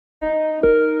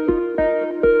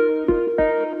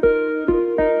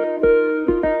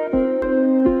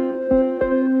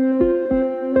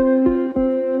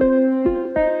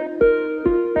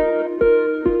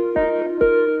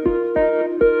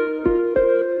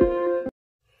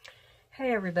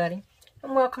Hey everybody,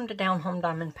 and welcome to Down Home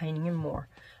Diamond Painting and More.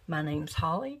 My name's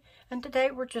Holly, and today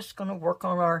we're just going to work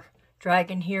on our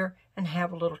dragon here and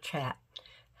have a little chat.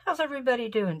 How's everybody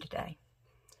doing today?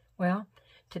 Well,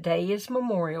 today is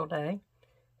Memorial Day,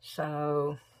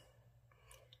 so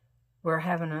we're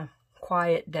having a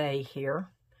quiet day here,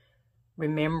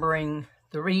 remembering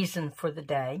the reason for the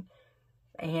day.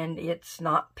 And it's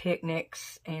not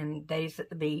picnics and days at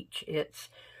the beach. It's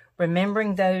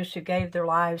remembering those who gave their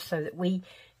lives so that we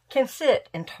can sit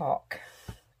and talk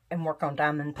and work on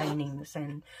diamond paintings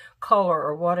and color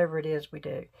or whatever it is we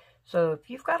do. So if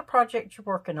you've got a project you're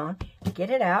working on,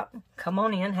 get it out, come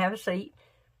on in, have a seat.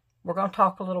 We're going to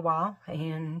talk a little while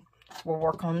and we'll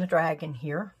work on the dragon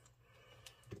here.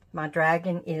 My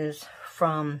dragon is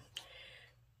from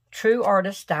True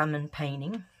Artist Diamond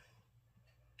Painting,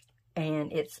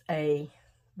 and it's a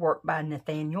work by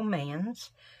Nathaniel Manns.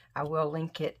 I will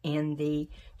link it in the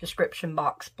description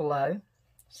box below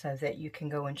so that you can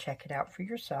go and check it out for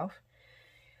yourself.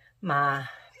 My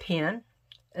pen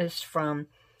is from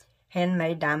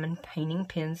Handmade Diamond Painting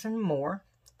Pens and More.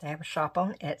 They have a shop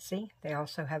on Etsy. They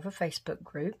also have a Facebook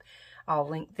group. I'll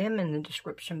link them in the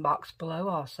description box below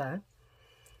also.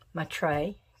 My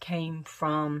tray came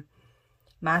from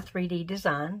My 3D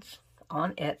Designs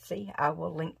on Etsy. I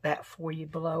will link that for you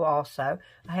below also.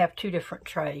 I have two different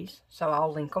trays, so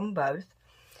I'll link them both.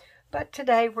 But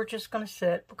today we're just going to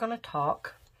sit, we're going to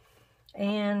talk,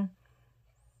 and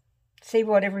see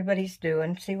what everybody's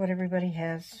doing, see what everybody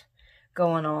has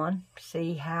going on,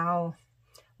 see how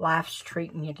life's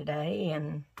treating you today,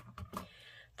 and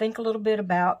think a little bit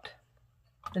about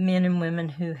the men and women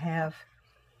who have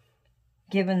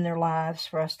given their lives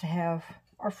for us to have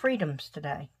our freedoms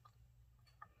today.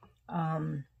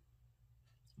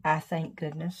 I, thank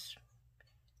goodness,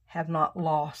 have not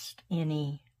lost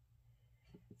any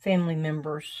family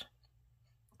members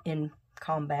in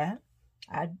combat.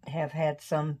 I have had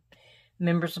some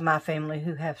members of my family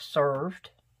who have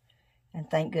served, and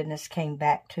thank goodness came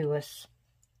back to us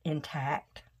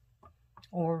intact,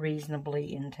 or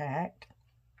reasonably intact,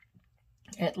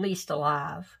 at least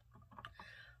alive.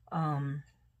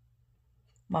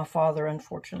 My father,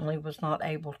 unfortunately, was not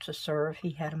able to serve. He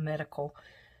had a medical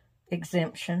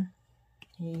exemption.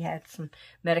 He had some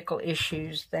medical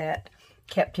issues that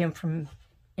kept him from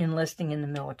enlisting in the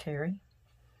military.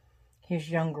 His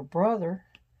younger brother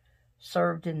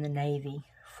served in the Navy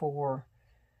for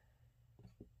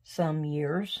some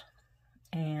years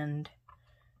and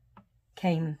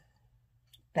came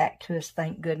back to us,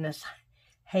 thank goodness,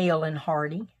 hale and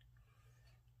hearty.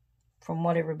 From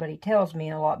what everybody tells me,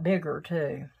 a lot bigger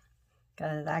too.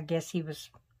 Because I guess he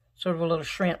was sort of a little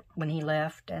shrimp when he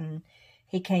left, and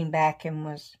he came back and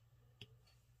was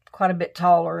quite a bit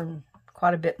taller and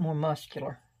quite a bit more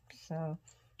muscular. So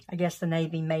I guess the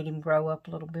Navy made him grow up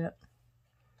a little bit.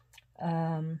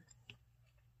 I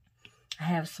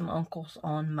have some uncles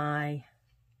on my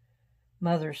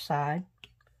mother's side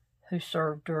who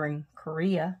served during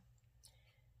Korea.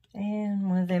 And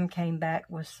one of them came back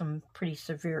with some pretty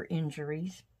severe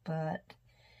injuries, but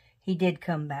he did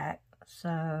come back.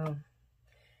 So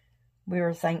we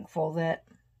are thankful that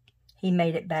he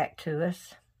made it back to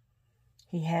us.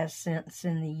 He has since,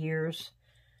 in the years,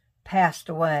 passed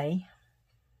away.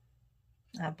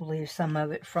 I believe some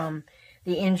of it from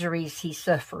the injuries he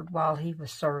suffered while he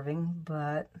was serving,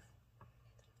 but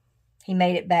he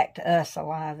made it back to us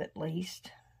alive at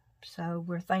least. So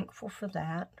we're thankful for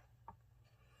that.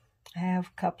 I have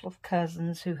a couple of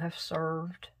cousins who have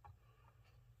served.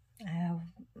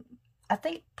 I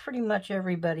think pretty much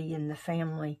everybody in the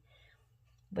family,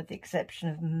 with the exception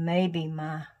of maybe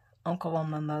my uncle on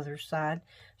my mother's side,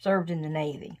 served in the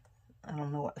Navy. I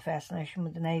don't know what the fascination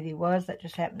with the Navy was. That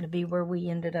just happened to be where we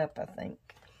ended up, I think.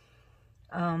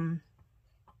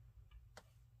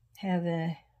 Have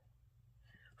a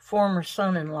former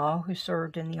son-in-law who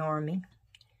served in the Army,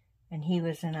 and he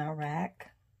was in Iraq.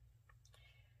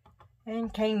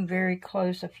 And came very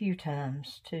close a few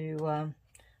times to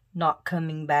not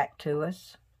coming back to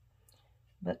us.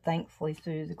 But thankfully,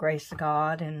 through the grace of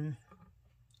God and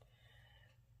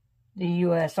the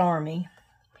U.S. Army,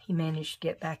 he managed to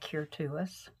get back here to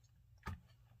us.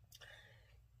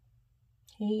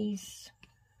 He's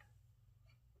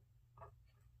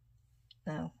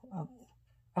a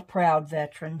proud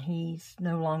veteran. He's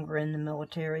no longer in the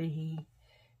military. He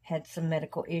had some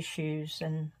medical issues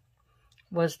and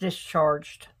was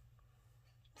discharged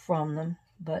from them,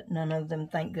 but none of them,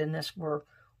 thank goodness, were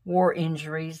war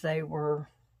injuries. They were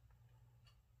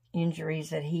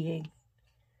injuries that he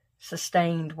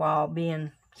sustained while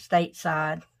being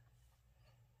stateside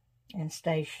and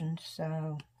stationed,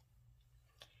 so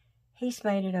he's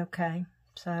made it okay.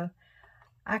 So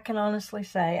I can honestly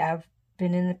say I've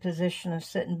been in the position of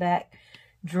sitting back,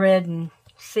 dreading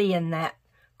seeing that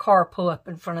car pull up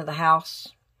in front of the house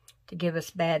to give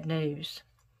us bad news.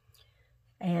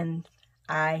 And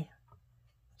I,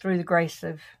 through the grace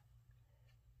of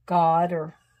God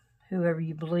or whoever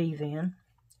you believe in,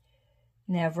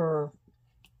 never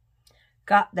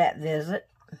got that visit.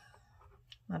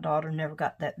 My daughter never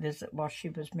got that visit while she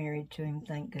was married to him,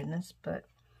 thank goodness. But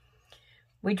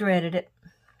we dreaded it.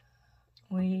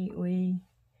 We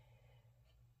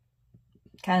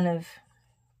kind of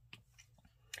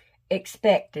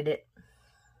expected it.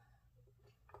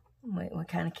 We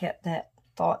kind of kept that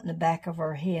thought in the back of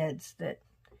our heads that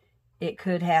it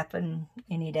could happen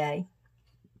any day.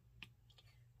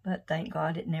 But thank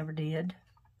God it never did.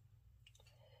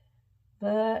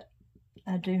 But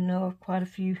I do know of quite a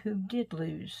few who did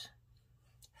lose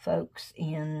folks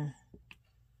in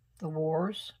the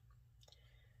wars.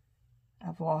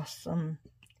 I've lost some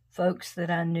folks that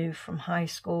I knew from high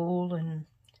school and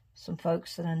some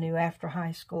folks that I knew after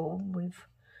high school. We've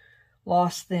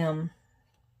lost them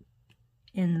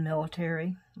in the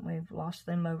military. We've lost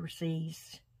them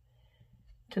overseas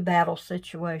to battle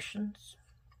situations.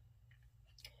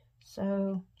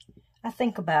 So I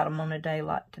think about them on a day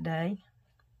like today.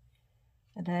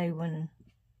 A day when,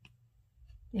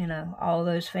 you know, all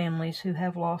those families who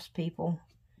have lost people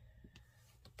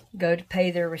go to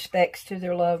pay their respects to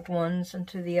their loved ones and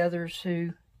to the others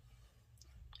who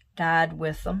died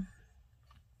with them.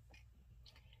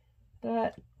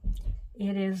 But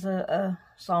it is a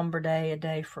somber day, a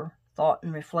day for thought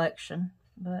and reflection.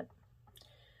 But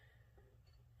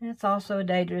it's also a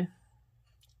day to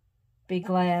be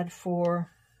glad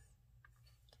for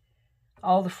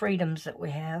all the freedoms that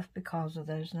we have because of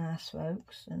those nice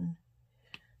folks and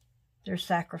their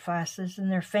sacrifices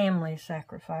and their family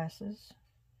sacrifices.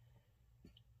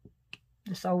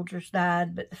 The soldiers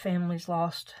died, but the families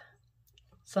lost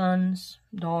sons,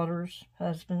 daughters,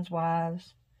 husbands,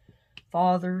 wives,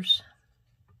 fathers.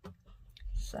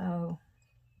 So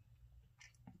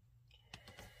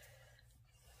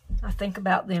I think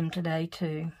about them today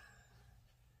too.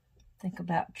 Think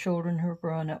about children who are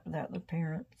growing up without their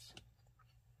parents.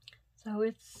 So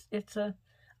it's a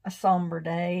somber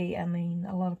day. I mean,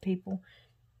 a lot of people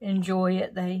enjoy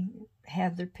it. They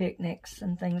have their picnics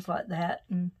and things like that.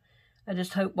 And I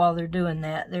just hope while they're doing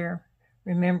that, they're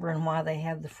remembering why they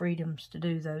have the freedoms to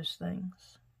do those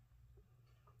things.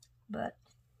 But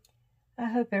I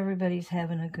hope everybody's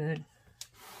having a good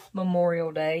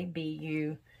Memorial Day. Be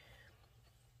you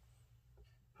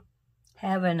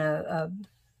having a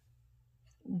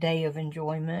day of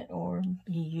enjoyment, or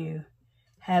be you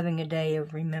having a day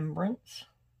of remembrance.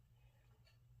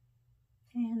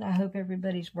 And I hope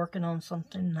everybody's working on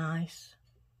something nice.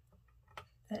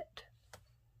 That,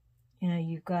 you know,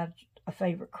 you've got a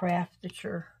favorite craft that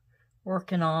you're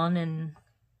working on and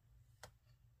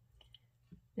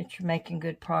that you're making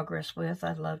good progress with.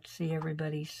 I'd love to see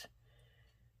everybody's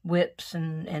WIPs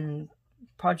and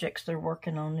projects they're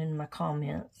working on in my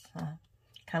comments. I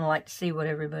kind of like to see what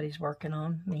everybody's working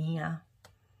on. Me, I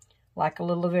like a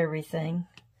little of everything.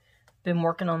 Been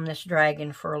working on this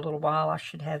dragon for a little while. I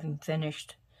should have him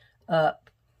finished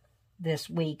up this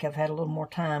week. I've had a little more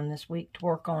time this week to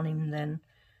work on him than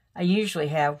I usually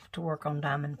have to work on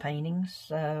diamond paintings.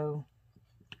 So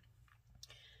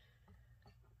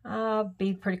I'll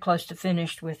be pretty close to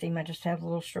finished with him. I just have a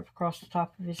little strip across the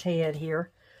top of his head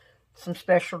here. Some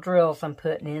special drills I'm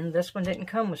putting in. This one didn't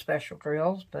come with special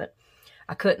drills, but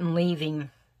I couldn't leave him,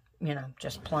 you know,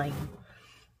 just plain.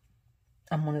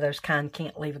 I'm one of those kind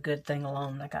can't leave a good thing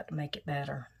alone. I got to make it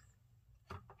better.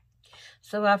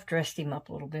 So I've dressed him up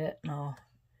a little bit, and I'll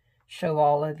show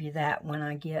all of you that when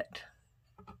I get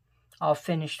all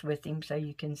finished with him so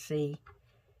you can see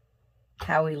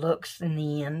how he looks in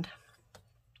the end.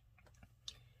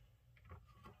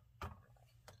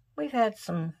 We've had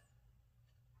some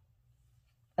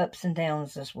ups and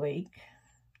downs this week.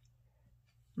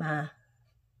 My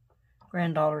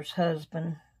granddaughter's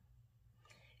husband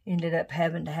ended up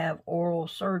having to have oral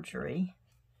surgery.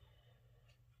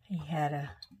 He had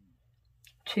a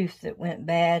tooth that went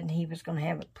bad and he was going to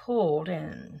have it pulled,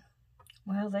 and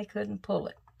well, they couldn't pull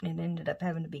it. It ended up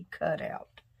having to be cut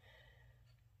out.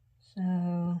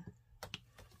 So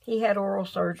he had oral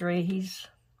surgery. He's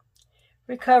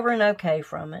recovering okay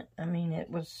from it. I mean, it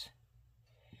was,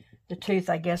 the tooth,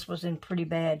 I guess, was in pretty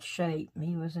bad shape.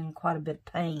 He was in quite a bit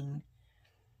of pain.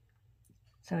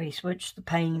 So he switched the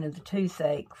pain of the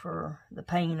toothache for the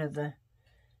pain of the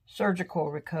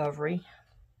surgical recovery.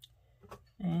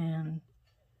 And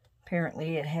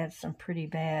apparently it had some pretty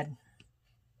bad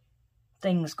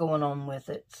things going on with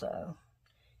it. So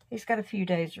he's got a few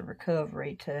days of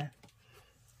recovery to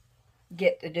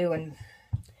get to doing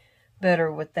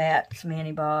better with that, some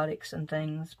antibiotics and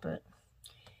things, but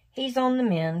he's on the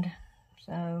mend.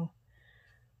 So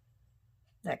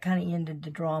that kind of ended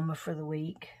the drama for the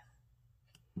week.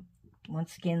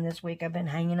 Once again, this week I've been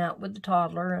hanging out with the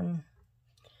toddler, and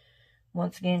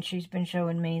once again she's been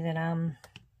showing me that I'm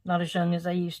not as young as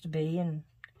I used to be. And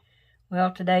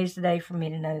well, today's the day for me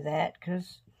to know that,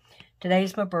 because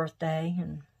today's my birthday,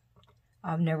 and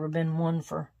I've never been one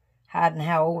for hiding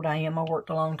how old I am. I worked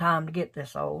a long time to get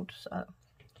this old. So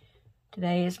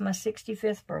today is my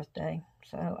 65th birthday.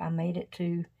 So I made it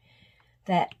to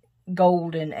that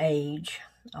golden age.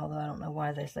 Although I don't know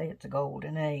why they say it's a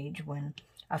golden age when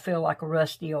I feel like a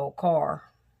rusty old car.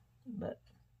 But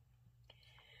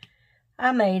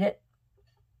I made it.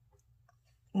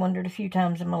 Wondered a few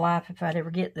times in my life if I'd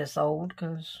ever get this old,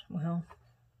 because, well,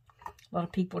 a lot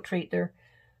of people treat their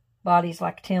bodies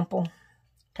like a temple.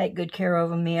 Take good care of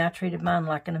them. Me, I treated mine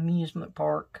like an amusement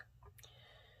park.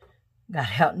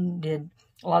 Got out and did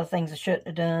a lot of things I shouldn't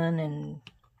have done, and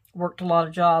worked a lot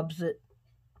of jobs that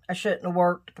I shouldn't have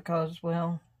worked because,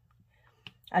 well,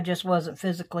 I just wasn't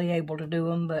physically able to do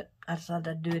them, but I decided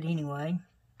I'd do it anyway.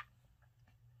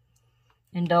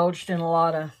 Indulged in a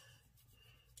lot of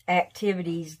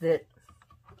activities that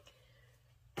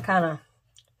kind of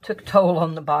took a toll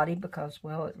on the body because,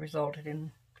 well, it resulted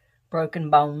in broken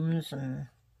bones and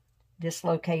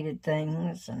dislocated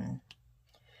things and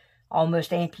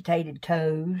almost amputated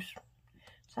toes.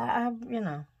 So I,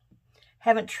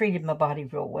 haven't treated my body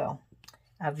real well.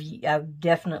 I've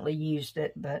definitely used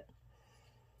it, but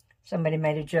somebody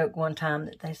made a joke one time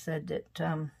that they said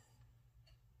that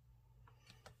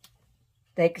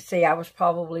they could see I was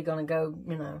probably going to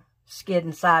go,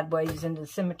 skidding sideways into the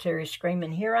cemetery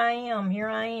screaming, "Here I am, here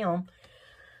I am."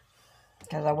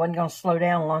 Because I wasn't going to slow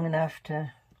down long enough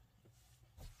to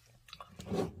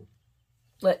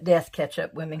let death catch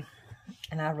up with me.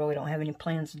 And I really don't have any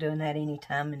plans of doing that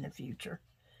anytime in the future.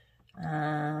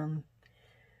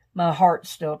 My heart's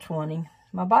still 20.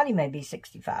 My body may be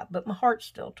 65, but my heart's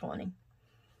still 20.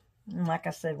 And like I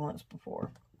said once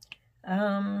before.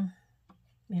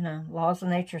 Laws of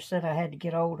nature said I had to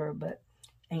get older, but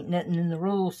ain't nothing in the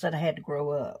rules said I had to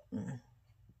grow up.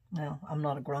 Well, I'm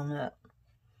not a grown-up.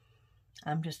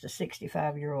 I'm just a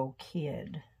 65-year-old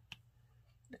kid.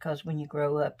 Because when you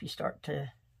grow up, you start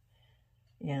to,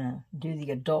 do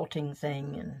the adulting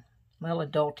thing. And, well,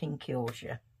 adulting kills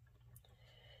you.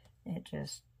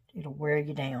 It'll wear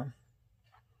you down.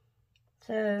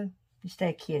 So, you stay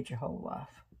a kid your whole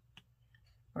life.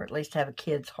 Or at least have a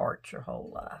kid's heart your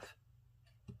whole life.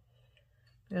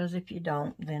 Because if you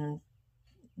don't, then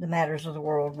the matters of the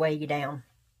world weigh you down.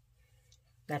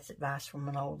 That's advice from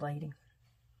an old lady.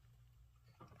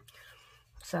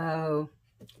 So,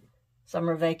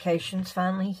 summer vacation's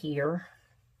finally here.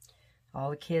 All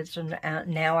the kids are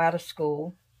now out of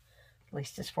school. At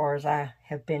least as far as I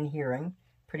have been hearing.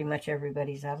 Pretty much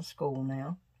everybody's out of school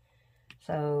now.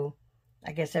 So,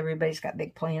 I guess everybody's got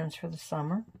big plans for the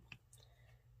summer.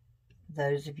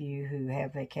 Those of you who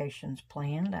have vacations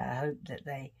planned, I hope that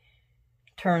they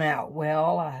turn out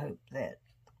well. I hope that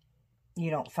you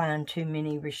don't find too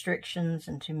many restrictions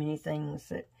and too many things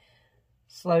that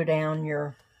slow down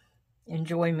your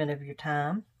enjoyment of your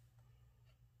time.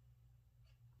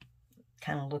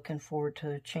 Kind of looking forward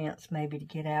to a chance maybe to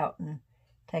get out and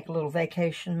take a little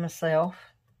vacation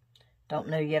myself. Don't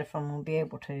know yet if I'm going to be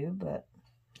able to, but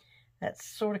that's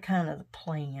sort of kind of the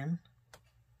plan.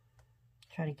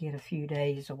 Try to get a few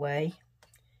days away.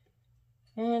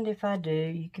 And if I do,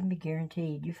 you can be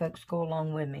guaranteed you folks go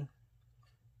along with me.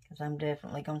 Because I'm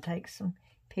definitely going to take some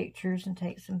pictures and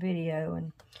take some video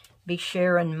and be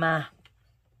sharing my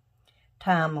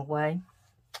time away.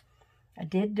 I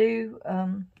did do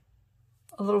a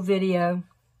little video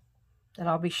that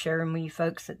I'll be sharing with you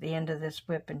folks at the end of this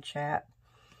WIP and chat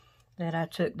that I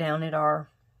took down at our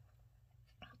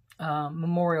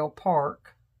Memorial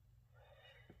Park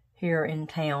here in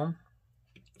town.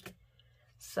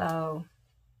 So,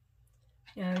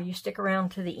 you stick around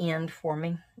to the end for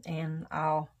me, and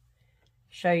I'll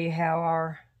show you how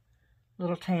our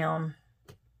little town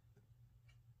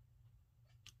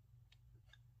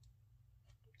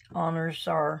honors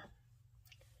our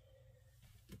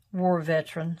war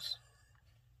veterans.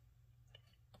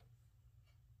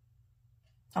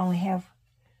 I only have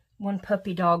one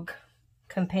puppy dog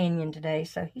companion today,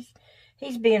 so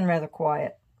he's being rather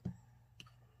quiet.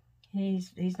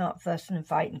 He's not fussing and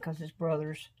fighting because his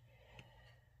brother's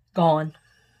gone.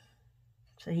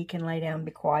 So he can lay down and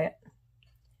be quiet.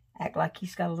 Act like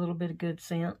he's got a little bit of good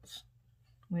sense.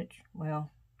 Which,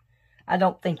 well, I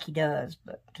don't think he does,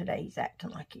 but today he's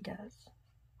acting like he does.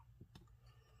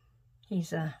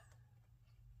 He's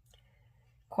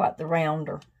quite the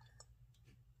rounder.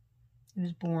 He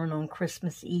was born on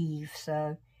Christmas Eve,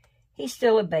 so he's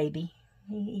still a baby.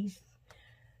 He's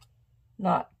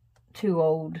not too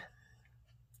old.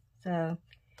 So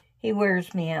he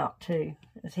wears me out too,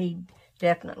 as he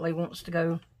definitely wants to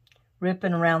go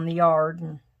ripping around the yard,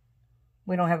 and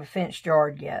we don't have a fenced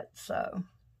yard yet, so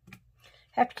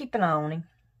have to keep an eye on him.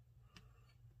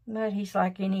 But he's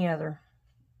like any other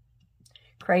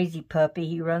crazy puppy.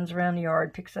 He runs around the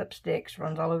yard, picks up sticks,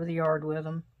 runs all over the yard with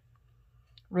them,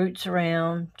 roots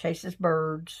around, chases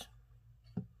birds,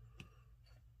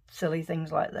 silly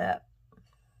things like that.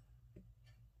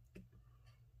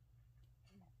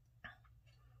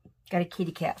 Got a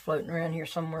kitty cat floating around here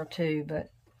somewhere too,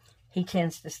 but he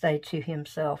tends to stay to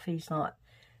himself. He's not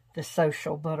the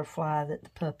social butterfly that the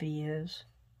puppy is.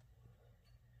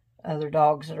 Other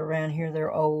dogs that are around here,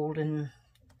 they're old and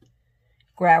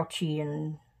grouchy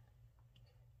and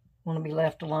want to be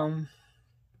left alone.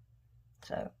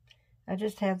 So I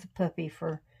just have the puppy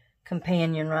for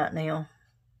companion right now.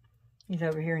 He's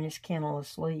over here in his kennel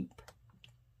asleep,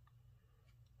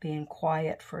 being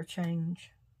quiet for a change.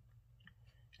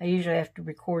 I usually have to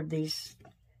record these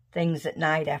things at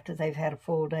night after they've had a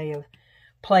full day of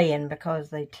playing,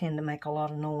 because they tend to make a lot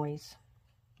of noise.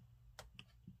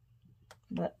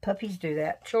 But puppies do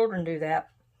that. Children do that.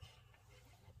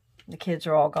 The kids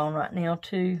are all gone right now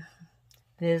too,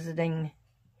 visiting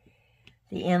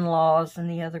the in-laws and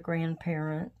the other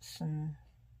grandparents. And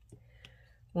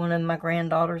one of my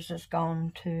granddaughters has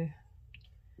gone to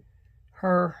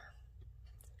her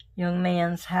young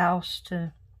man's house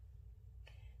to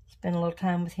spend a little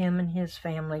time with him and his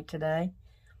family today.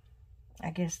 I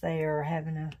guess they are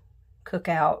having a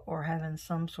cookout or having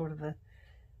some sort of a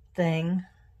thing.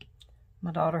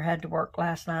 My daughter had to work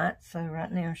last night, so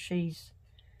right now she's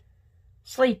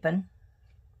sleeping,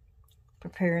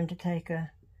 preparing to take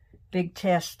a big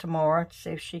test tomorrow to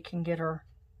see if she can get her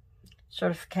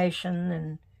certification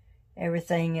and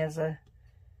everything as a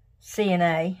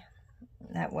CNA.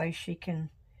 That way she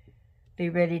can be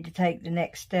ready to take the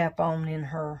next step on in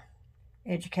her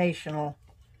educational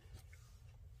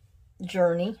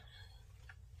journey.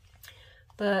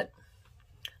 But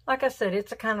like I said,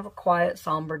 it's a kind of a quiet,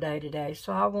 somber day today,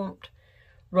 so I won't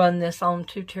run this on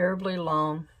too terribly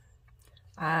long.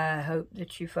 I hope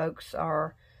that you folks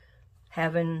are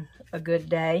having a good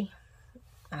day.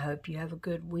 I hope you have a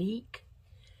good week.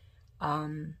 I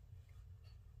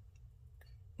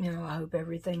hope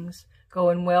everything's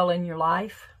going well in your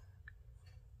life.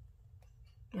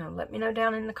 Let me know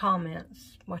down in the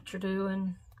comments what you're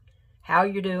doing, how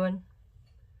you're doing.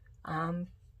 I'm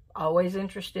always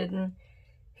interested in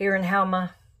hearing how my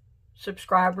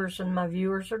subscribers and my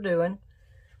viewers are doing,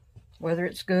 whether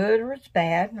it's good or it's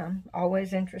bad. I'm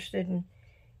always interested in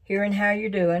hearing how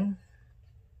you're doing.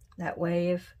 That way,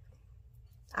 if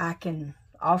I can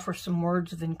offer some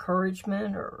words of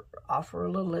encouragement or offer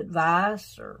a little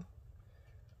advice or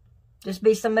just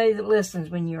be somebody that listens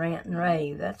when you rant and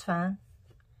rave, that's fine.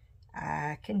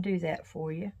 I can do that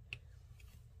for you.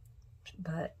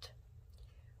 But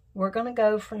we're going to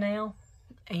go for now.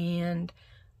 And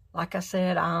like I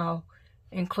said, I'll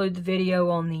include the video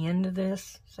on the end of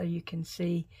this so you can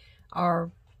see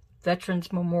our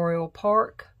Veterans Memorial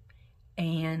Park.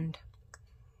 And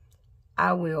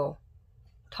I will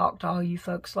talk to all you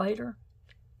folks later.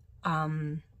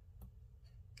 Y'all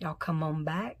come on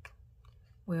back.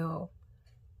 We'll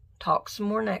talk some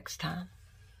more next time.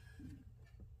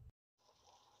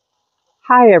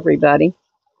 Hi everybody.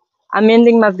 I'm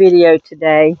ending my video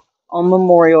today on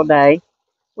Memorial Day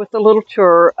with a little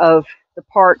tour of the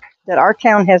park that our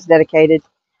town has dedicated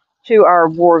to our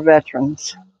war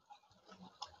veterans.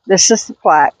 This is the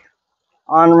plaque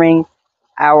honoring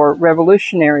our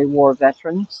Revolutionary War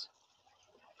veterans.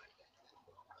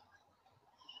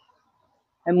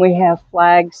 And we have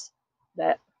flags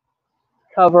that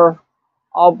cover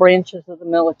all branches of the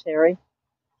military,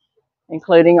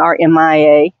 including our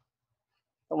MIA,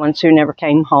 the ones who never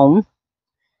came home.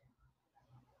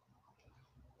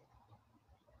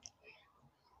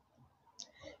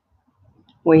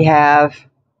 We have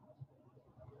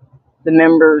the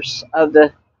members of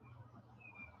the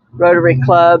Rotary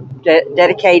Club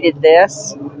dedicated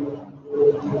this.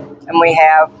 And we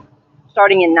have,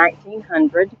 starting in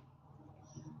 1900,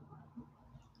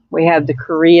 we have the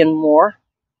Korean War,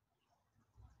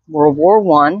 World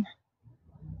War I.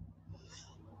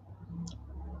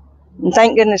 And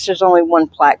thank goodness there's only one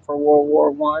plaque for World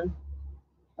War I.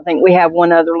 I think we have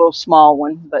one other little small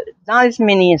one, but not as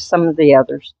many as some of the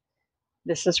others.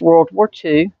 This is World War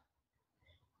II.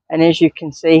 And as you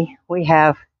can see, we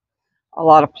have a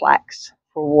lot of plaques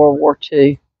for World War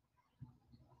II.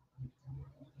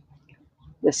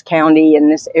 This county and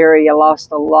this area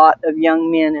lost a lot of young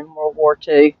men in World War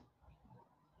II.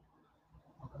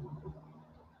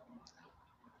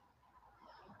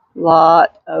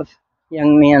 Lot of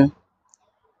young men.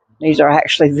 These are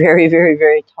actually very, very,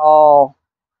 very tall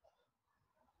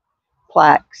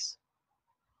plaques.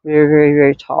 Very, very,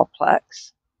 very tall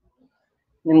plaques.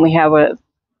 Then we have a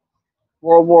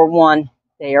World War I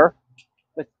there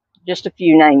with just a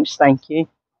few names, thank you.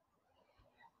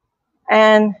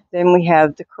 And then we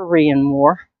have the Korean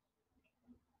War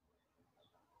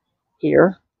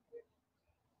here.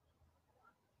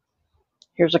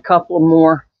 Here's a couple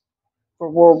more for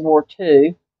World War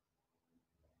II.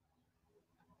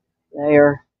 They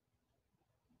are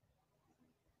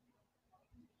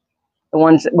the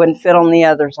ones that wouldn't fit on the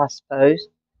others, I suppose.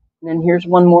 And then here's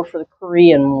one more for the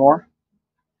Korean War.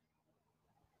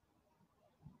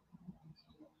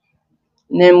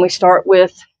 And then we start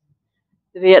with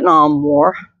the Vietnam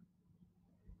War.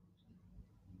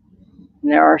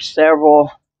 And there are several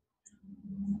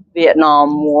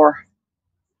Vietnam War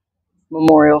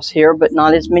memorials here, but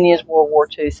not as many as World War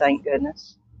II, thank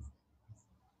goodness.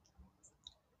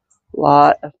 A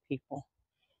lot of people.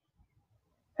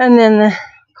 And then the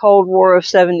Cold War of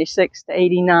 76 to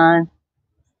 89.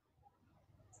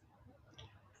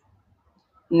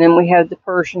 And then we have the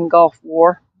Persian Gulf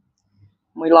War.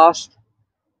 We lost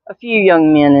a few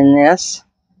young men in this.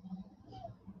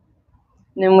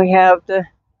 And then we have the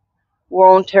War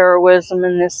on Terrorism,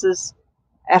 and this is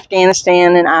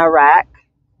Afghanistan and Iraq.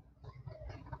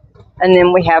 And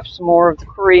then we have some more of the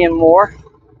Korean War.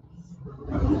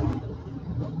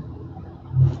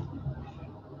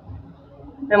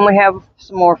 Then we have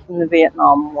some more from the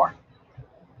Vietnam War.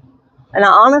 And I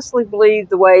honestly believe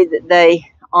the way that they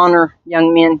honor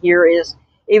young men here is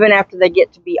even after they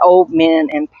get to be old men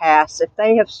and pass, if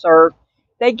they have served,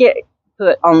 they get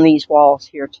put on these walls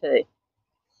here too.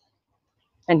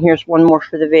 And here's one more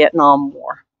for the Vietnam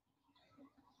War.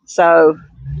 So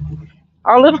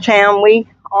our little town, we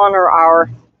honor our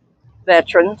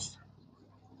veterans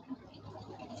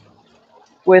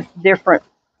with different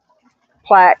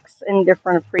plaques and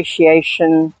different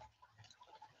appreciation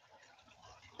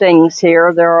things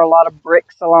here. There are a lot of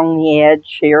bricks along the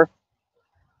edge here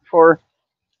for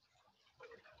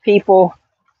people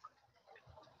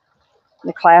in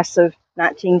the class of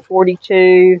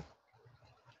 1942.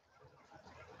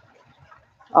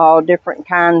 All different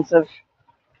kinds of,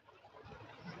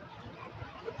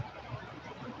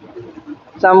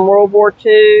 some World War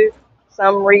II,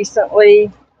 some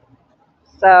recently.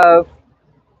 So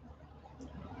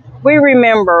we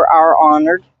remember our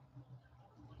honored.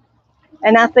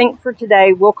 And I think for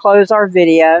today we'll close our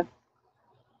video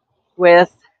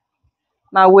with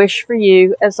my wish for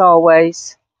you, as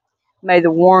always. May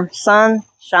the warm sun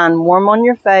shine warm on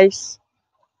your face.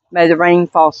 May the rain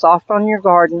fall soft on your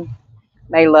garden.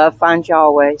 May love find you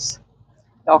always.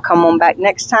 Y'all come on back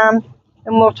next time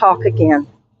and we'll talk again.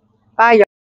 Bye, y'all.